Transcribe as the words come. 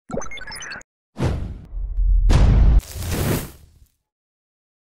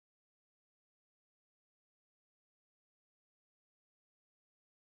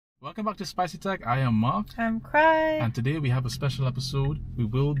Welcome back to Spicy Tech. I am Mark. I'm Cry. And today we have a special episode. We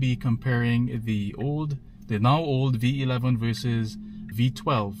will be comparing the now old V11 versus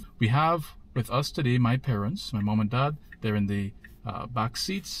V12. We have with us today my parents, my mom and dad. They're in the back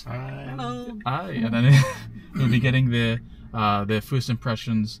seats. Hi. Hello. Hi. And then we'll be getting their first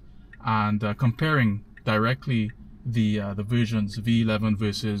impressions and comparing directly the versions V11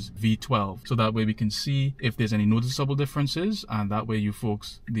 versus V12, so that way we can see if there's any noticeable differences, and that way you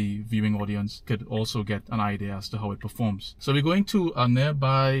folks, the viewing audience, could also get an idea as to how it performs. So we're going to a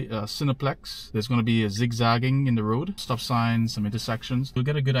nearby Cineplex. There's going to be a zigzagging in the road, stop signs, some intersections. We'll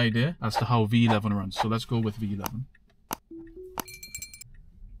get a good idea as to how V11 runs. So let's go with V11.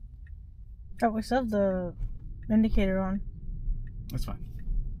 Oh, we still have the indicator on. That's fine.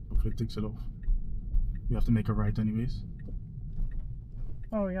 Hopefully it takes it off. We have to make a right anyways.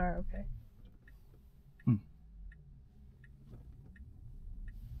 Oh, we are, okay.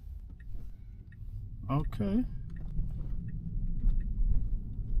 Okay.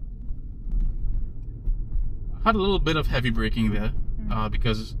 I had a little bit of heavy braking there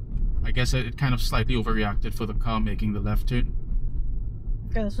because I guess it kind of slightly overreacted for the car making the left turn.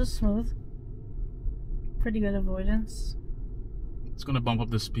 Okay, this was smooth. Pretty good avoidance. It's going to bump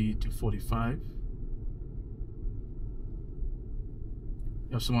up the speed to 45.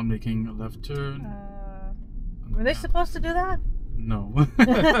 You have someone making a left turn. Were they supposed to do that? No.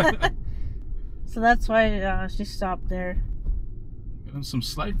 So that's why she stopped there. And some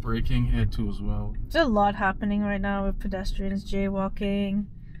slight braking here too as well. There's a lot happening right now with pedestrians jaywalking.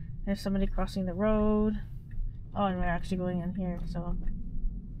 There's somebody crossing the road. Oh, and we're actually going in here, so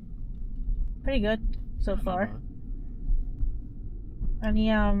pretty good so far.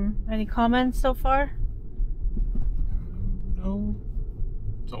 Any comments so far? No.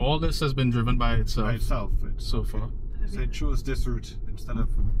 So all this has been driven by itself. So far. So it chose this route instead of.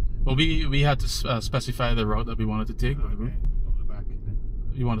 Well, we had to specify the route that we wanted to take. Okay. Over the back.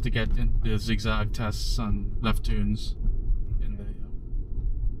 We wanted to get in the zigzag tests and left turns in there.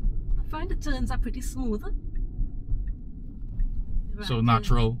 I find the turns are pretty smooth. So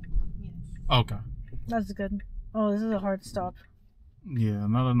natural. Yes. Okay. That's good. Oh, this is a hard stop. Yeah,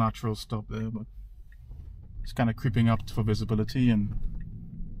 not a natural stop there, but it's kind of creeping up for visibility, and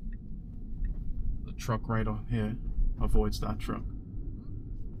the truck right on here avoids that truck.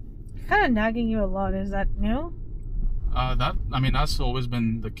 Kind of nagging you a lot. Is that new? That's always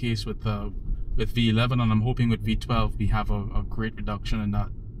been the case with V11, and I'm hoping with V12 we have a great reduction in that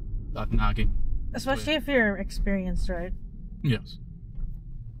nagging. Especially if you're experienced, right? Yes.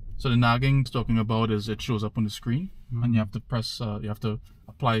 So the nagging it's talking about is it shows up on the screen, and you have to press, you have to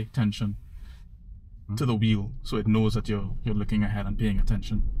apply tension to the wheel so it knows that you're looking ahead and paying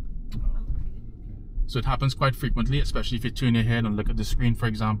attention. So it happens quite frequently, especially if you turn your head and look at the screen, for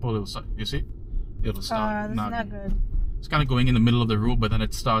example. It'll start That's nagging. not good. It's kind of going in the middle of the road, but then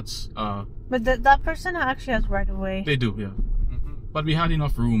it starts. But that person actually has right of way. They do, yeah. But we had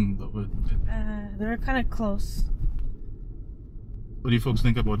enough room. They were kind of close. What do you folks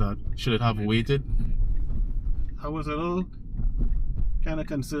think about that? Should it have waited? I was a little kind of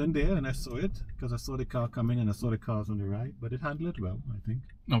concerned there, and I saw it because I saw the car coming and I saw the cars on the right, but it handled it well, I think.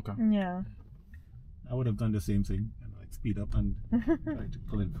 Okay. Yeah. I would have done the same thing and like speed up and try to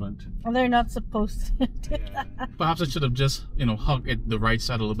pull in front. Well, they're not supposed to do Yeah. that. Perhaps it should have just, hugged it the right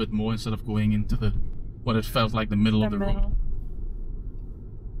side a little bit more instead of going into what it felt like the middle of the road.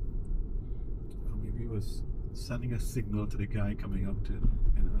 Or maybe it was sending a signal to the guy coming up to,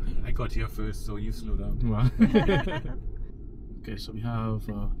 I got here first, so you slow down. Wow. Okay, so we have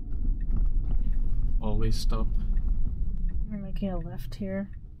always stop. We're making a left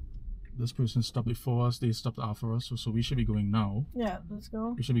here. This person stopped before us, they stopped after us, so we should be going now. Yeah, let's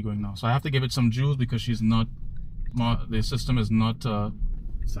go. We should be going now. So I have to give it some juice because she's not, the system is not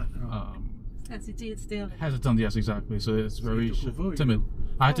Hesitate still. hesitant, yes, exactly. So it's very avoid. timid.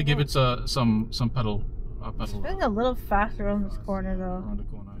 I had to give it some pedal. It's going a little faster on this corner though. Around the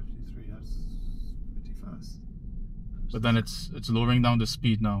corner. 53, that's pretty fast. But then it's lowering down the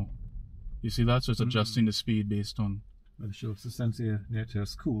speed now. You see that? So it's adjusting the speed based on. Well, it shows the sense here near to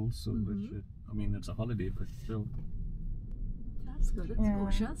school, so it should, I mean, it's a holiday, but still. That's good. It's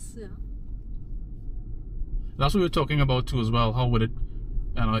cautious. Yeah. That's what we were talking about too as well. How would it,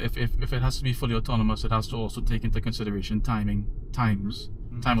 if it has to be fully autonomous, it has to also take into consideration time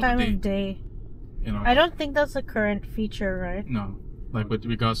of day. I don't think that's a current feature, right? No, like with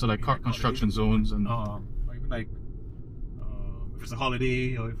regards to like car construction zones and. Or even like if it's a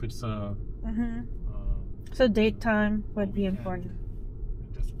holiday or if it's a. So date time would be important.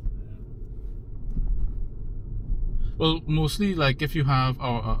 Well, mostly like if you have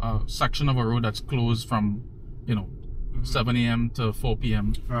a section of a road that's closed from, 7 a.m. to 4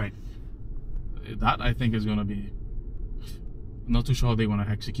 p.m. Right. That I think is going to be. I'm not too sure how they want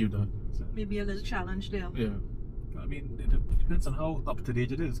to execute that. Maybe a little challenge there. Yeah. I mean, it depends on how up to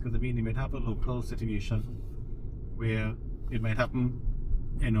date it is, because I mean, you might have a local situation where it might happen,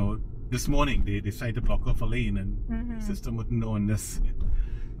 this morning they decide to block off a lane and the system wouldn't know unless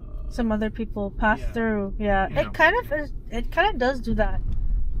some other people pass Yeah. through. Yeah. Yeah. It kind of does do that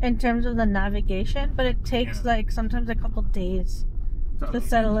in terms of the navigation, but it takes Yeah. like sometimes a couple days to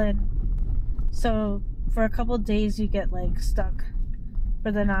settle in. So for a couple days you get like stuck,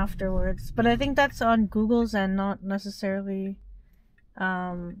 but then afterwards. But I think that's on Google's and not necessarily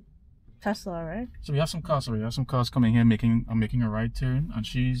Tesla, right? So we have some cars coming here making a right turn, and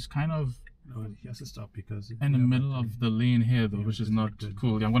she's kind of No, he has to stop because in the middle of the lane here though, which is not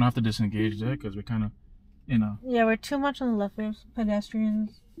cool. Yeah, I'm gonna have to disengage there because we're kind of, Yeah, we're too much on the left. There's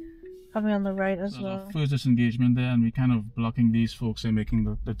pedestrians coming on the right as there's well. a first disengagement there, and we kind of blocking these folks and making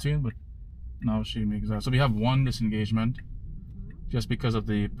the turn, but now she makes that. So we have one disengagement just because of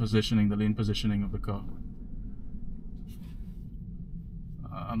the lane positioning of the car.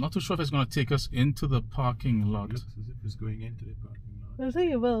 I'm not too sure if it's going to take us into the parking lot. looks as if it's going into the parking lot. I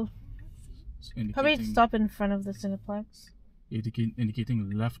think it will. It's Probably indicating, stop in front of the Cineplex. indicating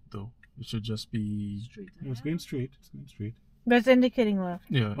left though. It should just be Straight No, it's going straight. It's going straight. But it's indicating left.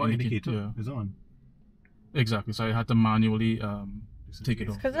 yeah. Oh, indicator Yeah, is on. exactly. So I had to manually take it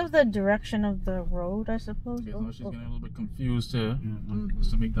off. Because of the direction of the road, I suppose. Okay, now she's getting a little bit confused here. Yeah.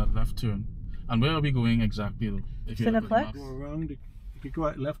 Just to make that left turn. And where are we going exactly though? If you look at the Cineplex? map? Go around. You could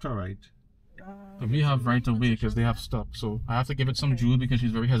go left or right. So we have right away because they have stopped. So I have to give it some juice because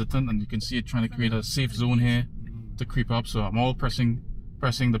she's very hesitant, and you can see it trying to create a safe zone here to creep up. So I'm all pressing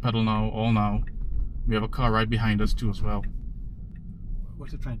the pedal now. We have a car right behind us too as well.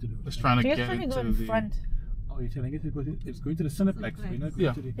 What's it trying to do? It's trying to You're get trying to into go in the. front. Oh, you're telling it to go to, it's going to the Cineplex. You're not going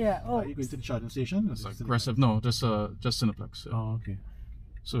Yeah. to the, Yeah. Oh. Are you going to the charging station? It's aggressive. No, just Cineplex. Yeah. Oh, okay.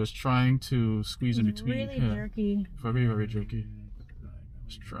 So it's trying to squeeze in between Really here. jerky. Very, very jerky.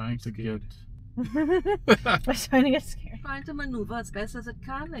 It's trying to get. I was trying to get scared. Trying to maneuver as best as it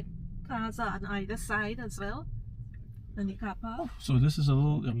can, like cars are on either side as well. And the car park. So this is a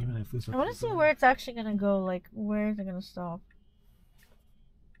little. Even if it's I want to see where it's actually gonna go. Like, where is it gonna stop?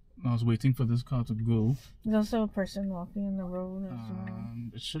 I was waiting for this car to go. There's also a person walking in the road as well.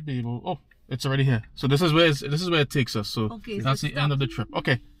 It should be able. Oh, it's already here. So this is where it takes us. So Okay, so that's it the end of the trip.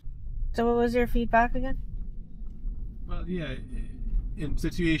 Okay. So what was your feedback again? Well, yeah, in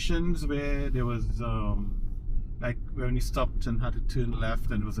situations where there was like when you stopped and had to turn left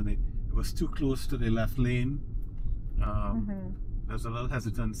and it was too close to the left lane, there's a little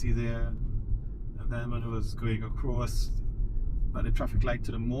hesitancy there. And then when it was going across by the traffic light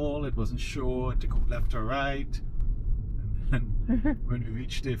to the mall, it wasn't sure to go left or right. And then when we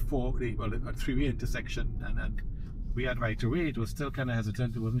reached the three-way intersection and we had right away, it was still kind of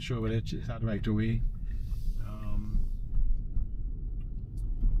hesitant. It wasn't sure whether it had right away.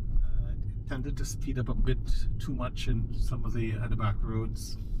 Tended to speed up a bit too much in some of the back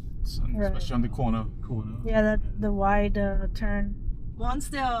roads, Right. Especially on the corner. Yeah, the wide turn. Once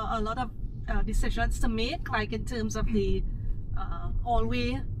there are a lot of decisions to make, like in terms of the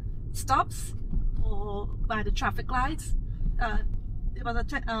all-way stops or by the traffic lights, there was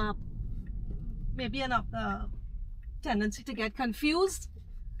maybe an tendency to get confused.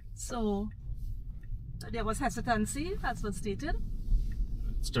 So there was hesitancy, as was stated.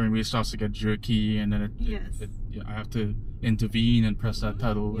 Steering wheel starts to get jerky, and then I have to intervene and press that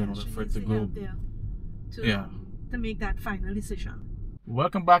pedal in order for it to go. To make that final decision.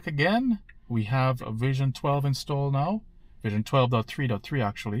 Welcome back again. We have version 12 installed now, version 12.3.3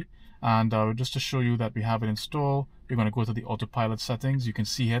 actually, and just to show you that we have it installed, we're going to go to the autopilot settings. You can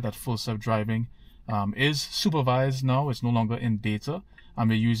see here that full self-driving is supervised now. It's no longer in beta, and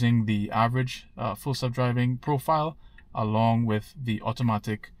we're using the average full self-driving profile along with the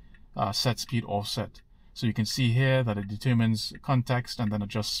automatic set speed offset. So you can see here that it determines context and then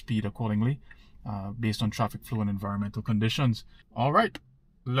adjusts speed accordingly based on traffic flow and environmental conditions. All right,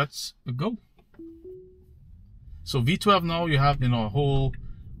 let's go. So V12 now, you have a whole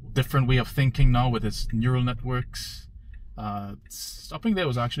different way of thinking now with its neural networks. Stopping there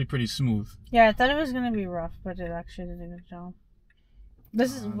was actually pretty smooth. Yeah, I thought it was gonna be rough, but it actually did a good job.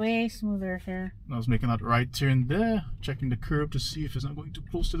 This is way smoother here. I was making that right turn there, checking the curb to see if it's not going too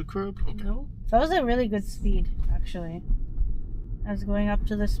close to the curb. Okay. No. That was a really good speed, actually. I was going up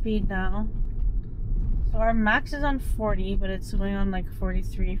to the speed now. So our max is on 40, but it's going on like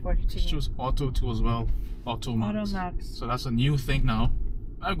 43, 42. It shows auto too as well. Auto max. Auto max. So that's a new thing now.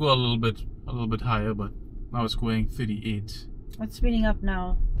 I go a little bit higher, but now it's going 38. It's speeding up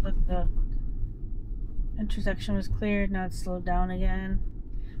now. But the intersection was cleared. Now it's slowed down again.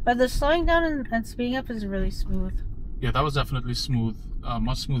 But the slowing down and speeding up is really smooth. Yeah, that was definitely smooth.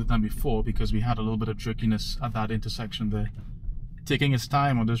 Much smoother than before because we had a little bit of jerkiness at that intersection there. Taking its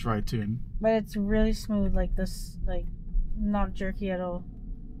time on this right turn. But it's really smooth, like this, like not jerky at all.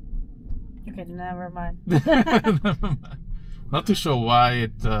 Okay, never mind. Not too sure why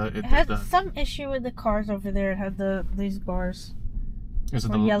it It had some issue with the cars over there. It had these bars. Is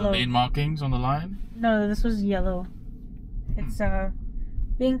it the lane markings on the line? No, this was yellow. It's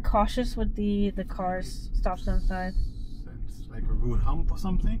being cautious with the cars stopped on the side. It's like a road hump or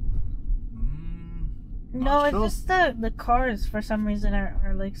something. No, it's just the cars for some reason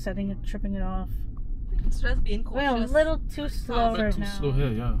are like tripping it off. It's just being cautious. We're a little too slow right now. Too slow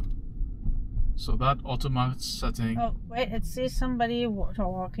here, yeah. So that automatic setting. Oh wait, it sees somebody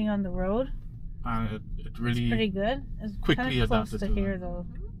walking on the road. And it really it's pretty good. It's quickly kind of close adapted to to here that. though.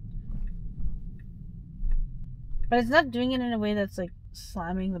 But it's not doing it in a way that's like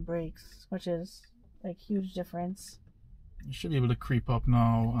slamming the brakes, which is like huge difference. You should be able to creep up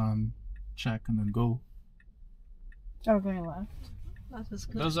now and check and then go. Oh, going left. That was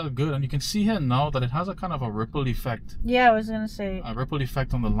good. Those are good, and you can see here now that it has a kind of a ripple effect. Yeah, I was gonna say. A ripple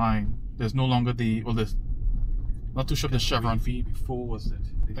effect on the line. There's no longer there's not too sure if the chevron. Before was it?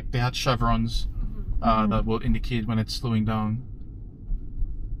 Like they had chevrons that will indicate when it's slowing down.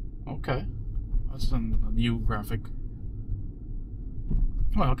 Okay, that's a new graphic.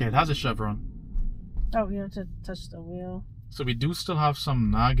 Well, okay, it has a chevron. Oh, you have to touch the wheel. So we do still have some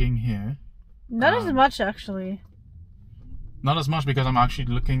nagging here. Not as much actually. Not as much because I'm actually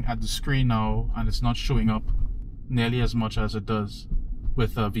looking at the screen now and it's not showing up nearly as much as it does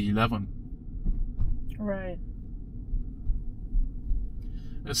with V11. Right.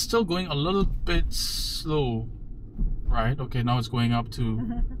 It's still going a little bit slow, right? Okay, now it's going up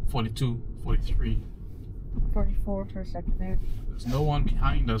to 42, 43. 44 for a second there. There's no one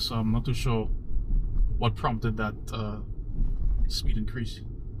behind us, so I'm not too sure what prompted that speed increase.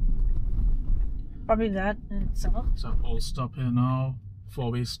 Probably that in itself. So all stop here now,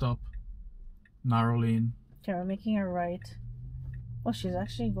 4-way stop, narrow lane. Okay, we're making a right. Oh, she's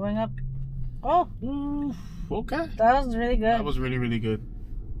actually going up. Oh! Ooh, okay. That was really good. That was really, really good.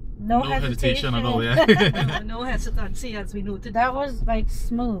 No hesitation at all, yeah. No hesitancy as we noted. That was like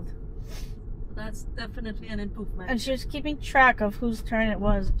smooth. That's definitely an improvement. And she was keeping track of whose turn it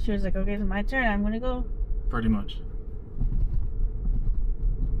was. She was like, okay, it's my turn, I'm gonna go. Pretty much.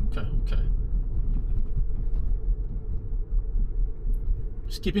 Okay.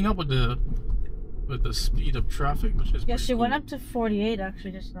 Just keeping up with the speed of traffic, which is Yeah, pretty she cool. went up to 48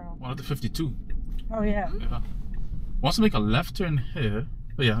 actually just now. Went up to 52. Oh yeah. Yeah. Wants to make a left turn here.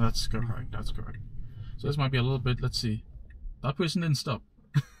 Oh yeah, that's correct. That's correct. So this might be a little bit. Let's see. That person didn't stop.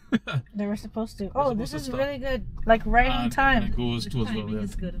 They were supposed to. They're Oh, supposed this to is stop. really good. Like right on And time. it goes The too as well. timing Yeah.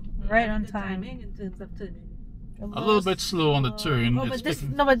 is good. Right on The time. timing in terms of turning. A little bit slow on the turn. Oh, It's but this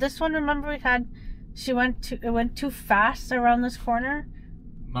picking- no, but this one, remember it went too fast around this corner.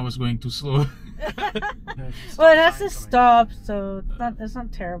 Now it's going too slow. Well, it has to stop, so it's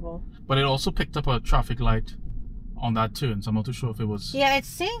not terrible. But it also picked up a traffic light on that turn, so I'm not too sure if it was. Yeah, it's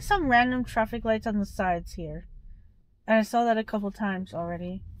seeing some random traffic lights on the sides here, and I saw that a couple times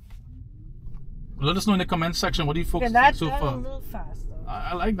already. Let us know in the comment section what do you folks Yeah, think so that was far. a little fast though.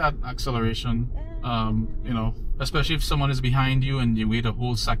 I like that acceleration. You know, especially if someone is behind you and you wait a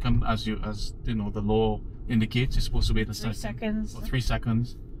whole second, as you know the law indicates, you're supposed to wait a 3 seconds. or 3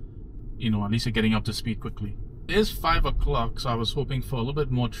 seconds. You know, at least you're getting up to speed quickly. It is 5 o'clock, so I was hoping for a little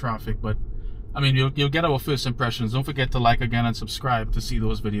bit more traffic, but I mean, you'll get our first impressions. Don't forget to like again and subscribe to see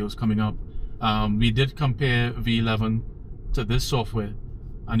those videos coming up. We did compare V11 to this software,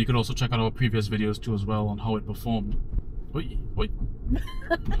 and you can also check out our previous videos too as well on how it performed. Wait.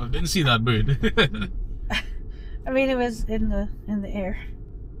 I didn't see that bird. I mean, it was in the air.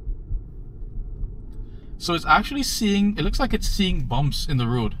 So it's actually seeing, it looks like it's seeing bumps in the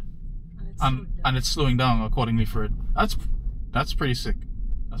road. And it's slowing down accordingly for it. That's pretty sick.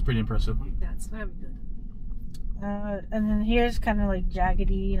 That's pretty impressive. That's very good. And then here's kind of like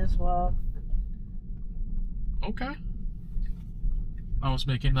jaggedy as well. Okay. I was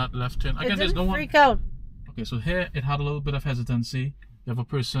making that left turn. Again, It there's no didn't one. freak out. Okay, so here it had a little bit of hesitancy. You have a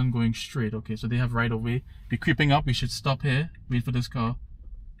person going straight. Okay, so they have right of way. Be creeping up. We should stop here. Wait for this car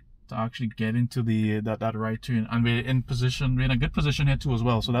to actually get into the that right turn, and we're in position. We're in a good position here too as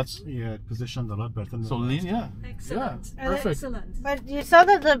well. So that's Yeah, it positioned a lot better than so the lean. last Yeah, time. Excellent. Yeah, perfect. Excellent. But you saw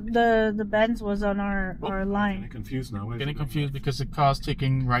that the Benz was on our I'm line. getting confused now. Where's getting it going? confused because the car's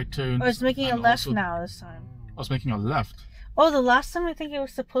taking right turns. Oh, it's making a and left also- now this time. I was making a left. Oh, the last time I think it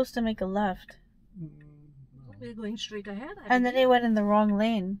was supposed to make a left. We're going straight ahead. And then it went in the wrong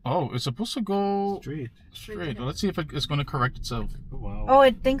lane. Oh, it's supposed to go Straight. straight. Well, let's see if it's going to correct itself. Oh, wow. Oh,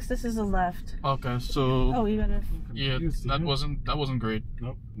 it thinks this is a left. Okay, so Oh, you gotta. yeah, Confused, that yeah. wasn't great.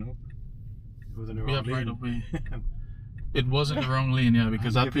 Nope. It was in the We wrong have right lane. away. It was in the wrong lane, yeah,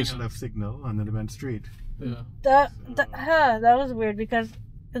 because I'm that giving person. a left signal and then it went straight. Yeah. That was weird because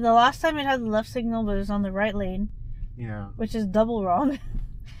the last time it had the left signal, but it was on the right lane, Yeah. which is double wrong.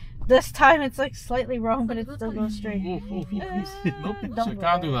 This time it's like slightly wrong, but it still goes straight. Oof, oof, oof. Nope, so Don't you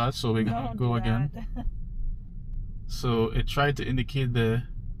can't do worry. that, so we're gonna Don't go do again. that. So it tried to indicate it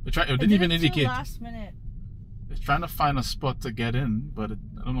It didn't even did it too indicate. last minute. It's trying to find a spot to get in, but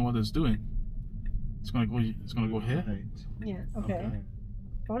I don't know what it's doing. It's gonna go here. Right. Yes. Okay.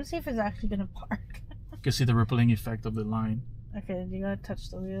 I want to see if it's actually gonna park. You can see the rippling effect of the line. Okay, you gotta touch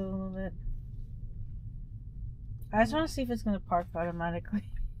the wheel a little bit. I just want to see if it's gonna park automatically.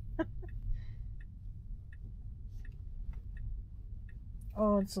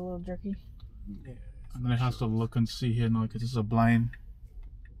 Oh, it's a little jerky. Yeah. And then it has to look and see here now because it's a blind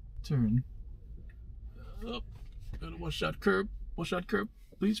turn. Up. Gotta watch that curb. Watch that curb.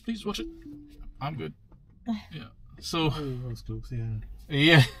 Please watch it. I'm good. Yeah. So Oh, those close, yeah.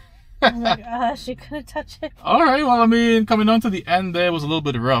 yeah. I'm like, she couldn't touch it. All right. Well, I mean, coming on to the end there was a little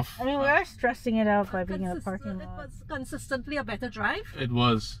bit rough. I mean, we are stressing it out by being in a It parking lot. was consistently a better drive. It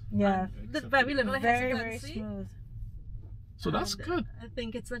was. Yeah, With very little very, very hesitancy. smooth. So that's And, good. I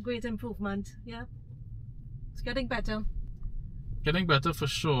think it's a great improvement. Yeah. It's getting better. Getting better for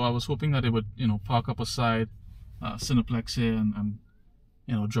sure. I was hoping that it would, park up aside Cineplex here and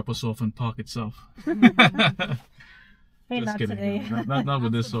drop us off and park itself. Hey, Just not kidding. today. Not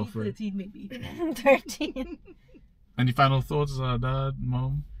with this After software. 13 maybe. 13. Any final thoughts, Dad,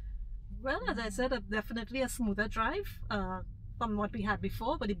 Mom? Well, as I said, definitely a smoother drive from what we had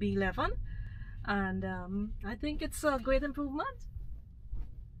before with the B11. And I think it's a great improvement.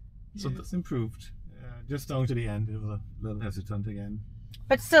 So it's improved. Just down to the end, it was a little hesitant again.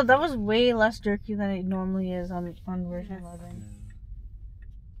 But still, that was way less jerky than it normally is on version 11.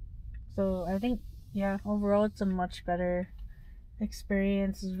 So I think, yeah, overall it's a much better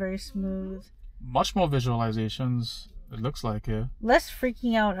experience. It's very smooth. Much more visualizations, it looks like here. Less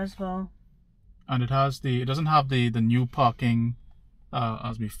freaking out as well. And it doesn't have the new parking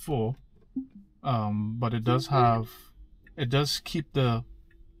as before. But it does keep the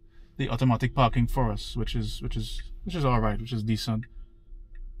automatic parking for us, which is alright, which is decent.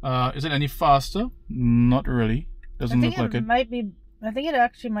 Is it any faster? Not really. Doesn't look like it. Might be. I think it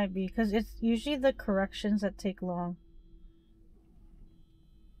actually might be because it's usually the corrections that take long.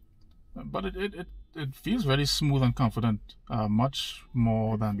 But it feels very smooth and confident, much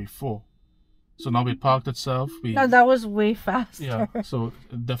more than before. So now we parked itself. No, that was way faster. Yeah, so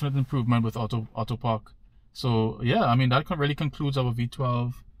definite improvement with auto park. So yeah, I mean that really concludes our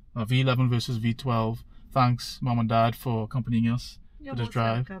V12, V11 versus V12. Thanks, Mom and Dad, for accompanying us You're for this most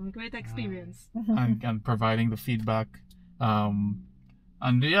drive welcome. Great experience. and providing the feedback.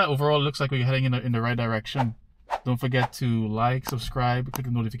 And yeah, overall it looks like we're heading in the right direction. Don't forget to like, subscribe, click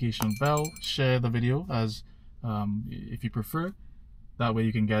the notification bell, share the video as if you prefer. That way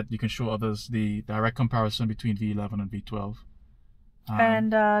you can show others the direct comparison between V11 and V12.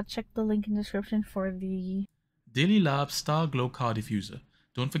 And check the link in the description for the Daily Lab Star Glow Car Diffuser.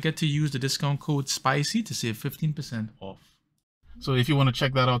 Don't forget to use the discount code SPICY to save 15% off. So if you want to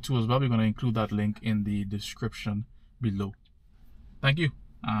check that out too as well, we're going to include that link in the description below. Thank you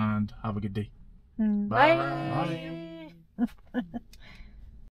and have a good day. Bye. Bye.